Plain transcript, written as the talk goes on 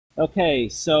Okay,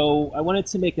 so I wanted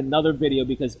to make another video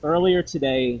because earlier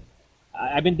today,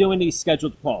 I've been doing these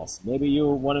scheduled calls. Maybe you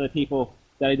were one of the people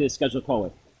that I did a scheduled call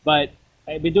with. But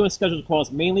I've been doing scheduled calls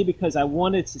mainly because I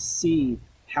wanted to see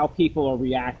how people are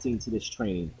reacting to this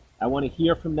training. I want to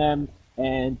hear from them.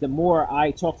 And the more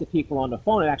I talk to people on the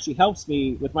phone, it actually helps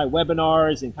me with my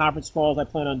webinars and conference calls I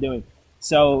plan on doing.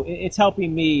 So it's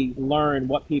helping me learn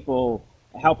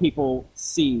how people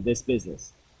see this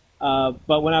business.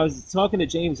 But when I was talking to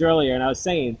James earlier, and I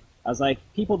was like,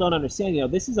 people don't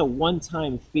understand. This is a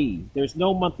one-time fee. There's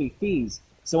no monthly fees.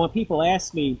 So when people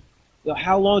ask me,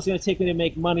 how long is it going to take me to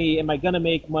make money? Am I going to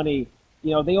make money?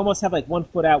 They almost have like 1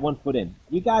 foot out, 1 foot in.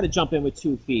 You got to jump in with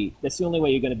 2 feet. That's the only way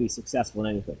you're going to be successful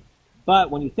in anything. But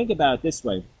when you think about it this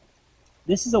way,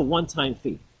 this is a one-time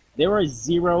fee. There are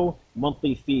 0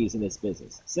 monthly fees in this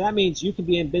business. So that means you can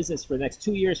be in business for the next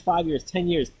 2 years, 5 years, 10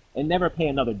 years, and never pay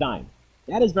another dime.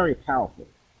 That is very powerful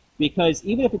because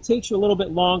even if it takes you a little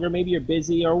bit longer, maybe you're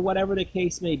busy or whatever the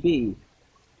case may be,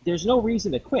 there's no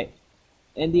reason to quit.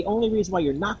 And the only reason why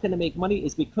you're not going to make money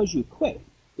is because you quit.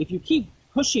 If you keep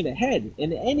pushing ahead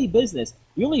in any business,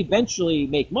 you'll eventually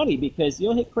make money because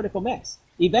you'll hit critical mass.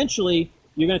 Eventually,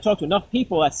 you're going to talk to enough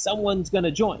people that someone's going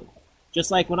to join.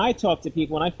 Just like when I talk to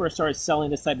people, when I first started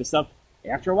selling this type of stuff,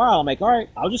 after a while, I'm like, all right,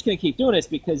 I'm just going to keep doing this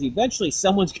because eventually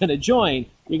someone's going to join.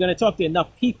 You're going to talk to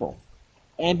enough people.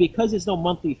 And because there's no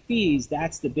monthly fees,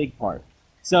 that's the big part.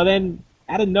 So then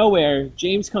out of nowhere,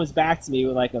 James comes back to me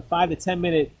with like a 5 to 10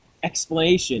 minute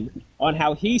explanation on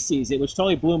how he sees it, which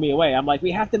totally blew me away. I'm like,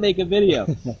 we have to make a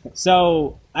video.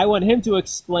 So I want him to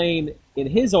explain in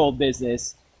his old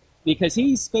business because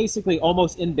he's basically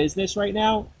almost in business right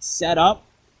now, set up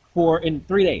for in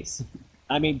 3 days.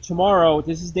 I mean, tomorrow,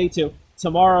 this is day 2.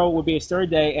 Tomorrow will be his 3rd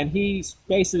day, and he's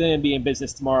basically going to be in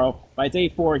business tomorrow. By day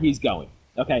 4, he's going.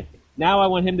 Okay. Now I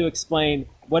want him to explain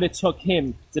what it took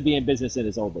him to be in business in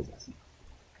his old business.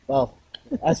 Well,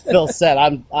 as Phil said,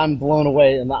 I'm blown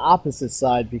away on the opposite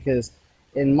side because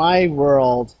in my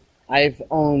world, I've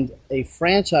owned a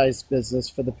franchise business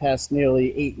for the past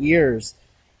nearly 8 years.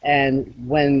 And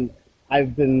when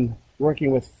I've been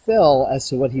working with Phil as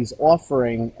to what he's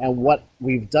offering and what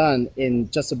we've done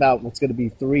in just about what's going to be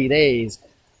 3 days,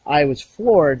 I was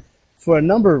floored for a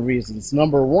number of reasons.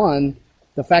 Number one,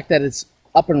 the fact that it's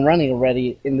up and running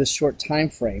already in this short time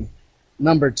frame.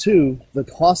 Number two, the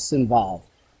costs involved.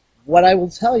 What I will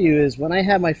tell you is when I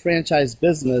had my franchise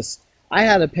business, I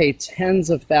had to pay tens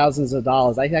of thousands of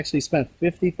dollars. I actually spent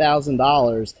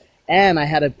 $50,000 and I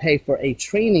had to pay for a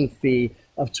training fee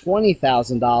of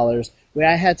 $20,000 where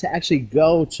I had to actually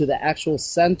go to the actual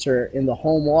center in the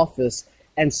home office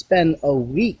and spend a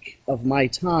week of my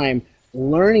time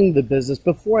learning the business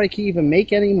before I could even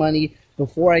make any money,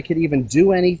 before I could even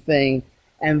do anything.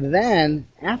 And then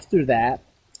after that,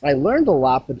 I learned a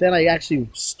lot, but then I actually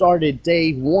started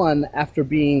day 1 after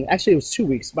being, actually it was 2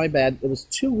 weeks, my bad. It was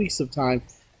 2 weeks of time.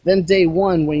 Then day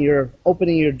 1, when you're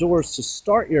opening your doors to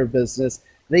start your business,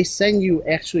 they send you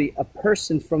actually a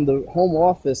person from the home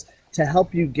office to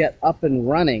help you get up and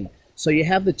running. So you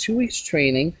have the 2 weeks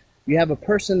training, you have a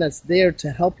person that's there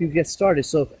to help you get started.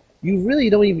 So you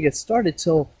really don't even get started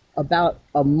till about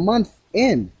a month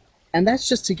in. And that's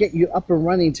just to get you up and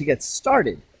running to get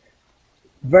started.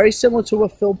 Very similar to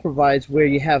what Phil provides, where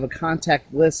you have a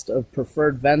contact list of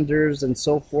preferred vendors and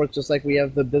so forth, just like we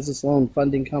have the business loan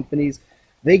funding companies.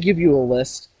 They give you a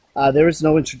list. There is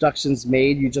no introductions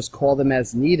made. You just call them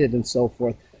as needed and so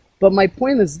forth. But my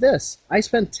point is this. I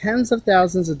spent tens of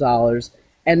thousands of dollars,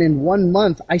 and in 1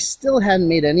 month, I still hadn't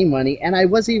made any money, and I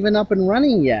wasn't even up and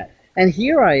running yet. And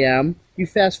here I am. You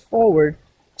fast forward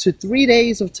to 3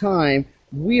 days of time.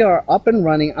 We are up and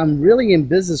running. I'm really in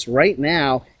business right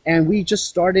now. And we just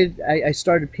started, I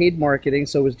started paid marketing,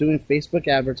 so I was doing Facebook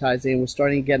advertising and was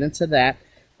starting to get into that.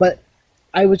 But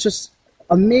I was just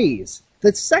amazed.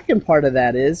 The second part of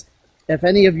that is, if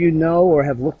any of you know or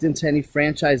have looked into any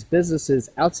franchise businesses,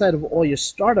 outside of all your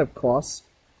startup costs,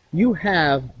 you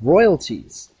have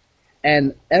royalties.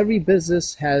 And every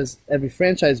business has, every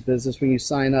franchise business, when you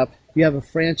sign up, you have a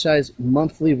franchise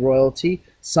monthly royalty.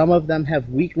 Some of them have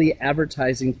weekly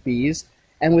advertising fees.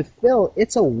 And with Phil,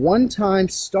 it's a one-time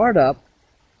startup,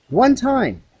 one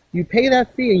time. You pay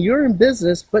that fee and you're in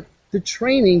business, but the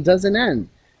training doesn't end.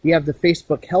 You have the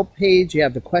Facebook help page, you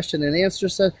have the question and answer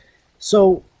set.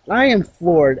 So I am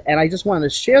floored, and I just want to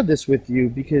share this with you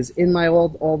because in my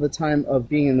all the time of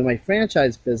being in my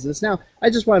franchise business, now I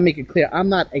just want to make it clear, I'm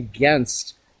not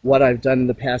against what I've done in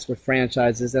the past with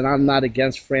franchises, and I'm not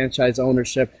against franchise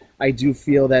ownership. I do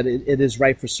feel that it is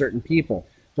right for certain people.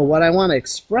 But what I want to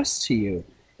express to you,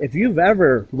 if you've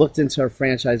ever looked into a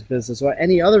franchise business or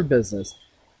any other business,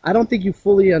 I don't think you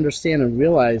fully understand and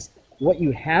realize what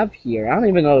you have here. I don't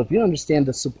even know if you understand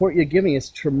the support you're giving is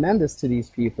tremendous to these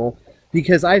people,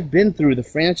 because I've been through the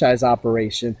franchise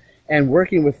operation and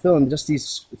working with Phil in just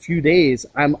these few days.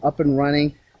 I'm up and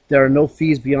running. There are no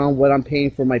fees beyond what I'm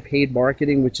paying for my paid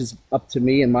marketing, which is up to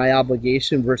me and my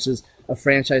obligation, versus a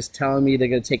franchise telling me they're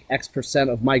going to take X%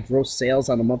 of my gross sales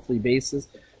on a monthly basis.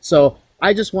 So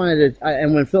I just wanted to,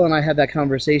 and when Phil and I had that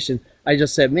conversation, I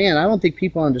just said, man, I don't think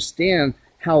people understand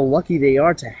how lucky they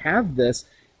are to have this.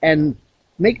 And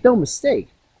make no mistake,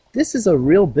 this is a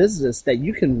real business that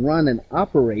you can run and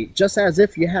operate just as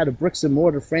if you had a bricks and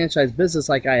mortar franchise business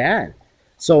like I had.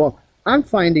 So I'm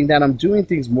finding that I'm doing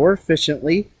things more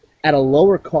efficiently at a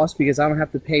lower cost because I don't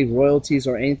have to pay royalties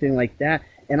or anything like that.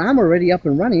 And I'm already up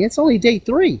and running. It's only day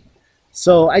 3.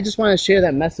 So I just want to share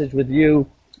that message with you.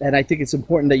 And I think it's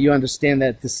important that you understand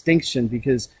that distinction,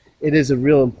 because it is a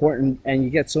real important, and you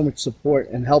get so much support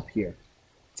and help here.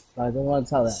 I don't want to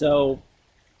tell that. So,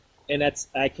 and that's,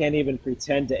 I can't even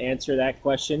pretend to answer that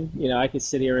question. You know, I could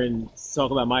sit here and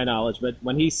talk about my knowledge, but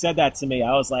when he said that to me,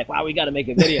 I was like, wow, we got to make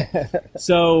a video.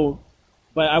 So,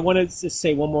 but I wanted to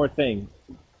say one more thing.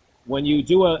 When you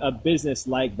do a business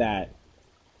like that,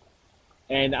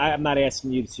 and I'm not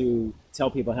asking you to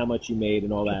tell people how much you made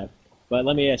and all that, but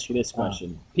let me ask you this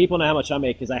question. People know how much I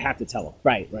make because I have to tell them.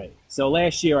 Right, right. So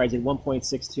last year I did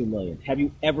 1.62 million. Have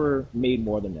you ever made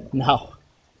more than that? No,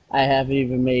 I haven't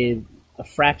even made a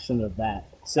fraction of that.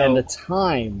 So, and the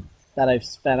time that I've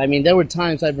spent, I mean, there were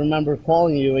times I remember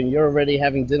calling you and you're already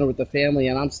having dinner with the family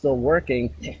and I'm still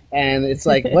working, and it's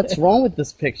like, what's wrong with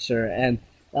this picture? And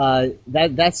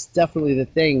that's definitely the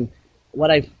thing. What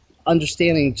I'm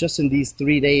understanding just in these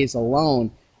 3 days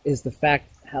alone is the fact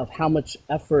of how much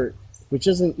effort, which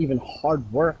isn't even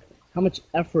hard work, how much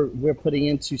effort we're putting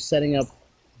into setting up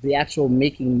the actual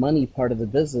making money part of the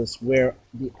business, where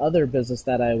the other business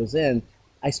that I was in,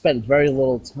 I spent very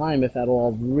little time, if at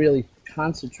all, really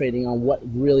concentrating on what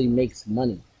really makes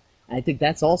money. And I think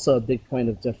that's also a big point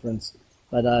of difference,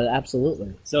 but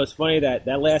absolutely. So it's funny that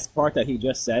last part that he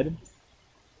just said,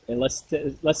 and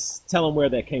let's tell him where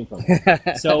that came from.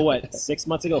 So what, 6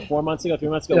 months ago, 4 months ago, 3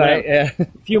 months ago, right, yeah. A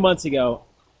few months ago,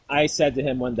 I said to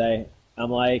him one day, I'm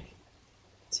like,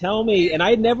 tell me, and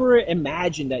I never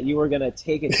imagined that you were going to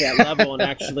take it to that level and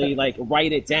actually like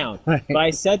write it down. Right. But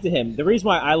I said to him, the reason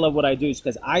why I love what I do is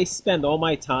because I spend all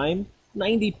my time,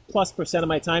 90+% of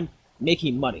my time,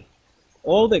 making money.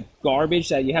 All the garbage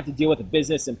that you have to deal with the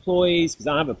business employees, because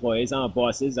I don't have employees, I don't have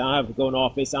bosses, I don't have to go in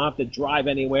office, I don't have to drive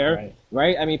anywhere,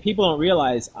 right? I mean, people don't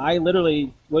realize I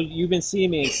literally, well, you've been seeing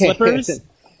me in slippers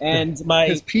and my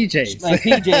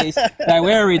PJs that I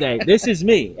wear every day. This is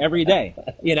me every day.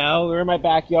 You know, we're in my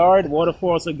backyard,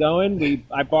 waterfalls are going.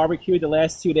 I barbecued the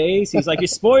last 2 days. He's like, you're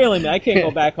spoiling me. I can't go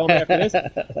back home after this.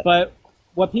 But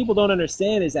what people don't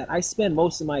understand is that I spend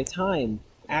most of my time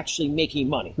actually making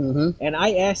money. And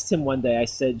I asked him one day, I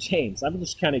said, James, I'm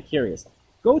just kind of curious.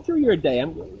 Go through your day.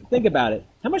 Think about it.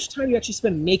 How much time do you actually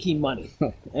spend making money?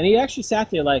 And he actually sat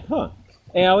there like, huh.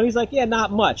 You know, and he's like, yeah,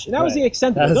 not much. And that was the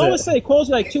extent of it. All of a sudden, he calls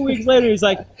me like 2 weeks later. He's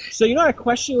like, so you know that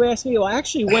question you asked me? Well, I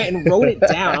actually went and wrote it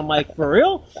down. I'm like, for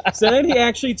real? So then he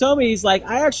actually told me, he's like,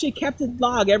 I actually kept a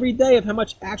log every day of how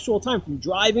much actual time from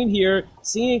driving here,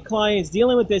 seeing clients,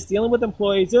 dealing with this, dealing with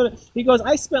employees. He goes,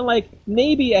 I spent like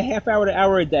maybe a half hour to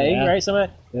hour a day, right? So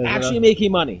I'm actually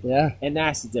making money. Yeah. And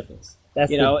that's the difference. That's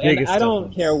the biggest and I don't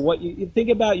difference. Care what you think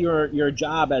about your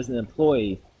job as an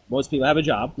employee. Most people have a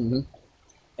job.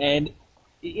 And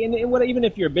even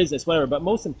if you're a business, whatever, but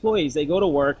most employees, they go to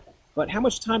work, but how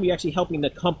much time are you actually helping the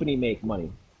company make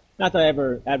money? Not that I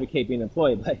ever advocate being an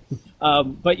employee,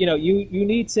 but you know, you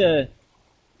need to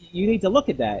look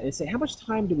at that and say, how much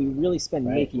time do we really spend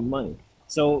making money?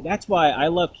 So that's why I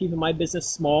love keeping my business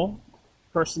small,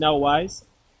 personnel-wise.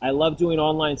 I love doing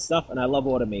online stuff, and I love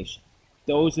automation.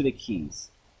 Those are the keys.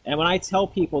 And when I tell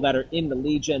people that are in the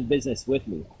lead gen business with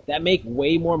me that make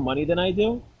way more money than I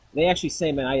do, they actually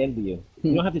say, man, I envy you.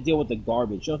 You don't have to deal with the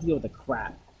garbage. You don't have to deal with the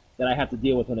crap that I have to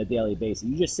deal with on a daily basis.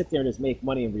 You just sit there and just make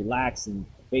money and relax and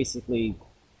basically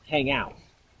hang out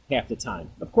half the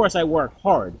time. Of course, I work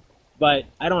hard, but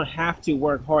I don't have to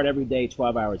work hard every day,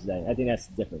 12 hours a day. I think that's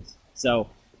the difference. So,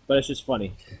 but it's just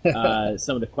funny,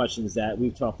 some of the questions that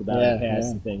we've talked about in the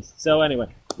past and things. So anyway,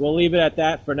 we'll leave it at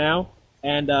that for now,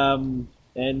 and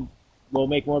we'll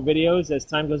make more videos as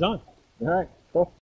time goes on. All right, cool.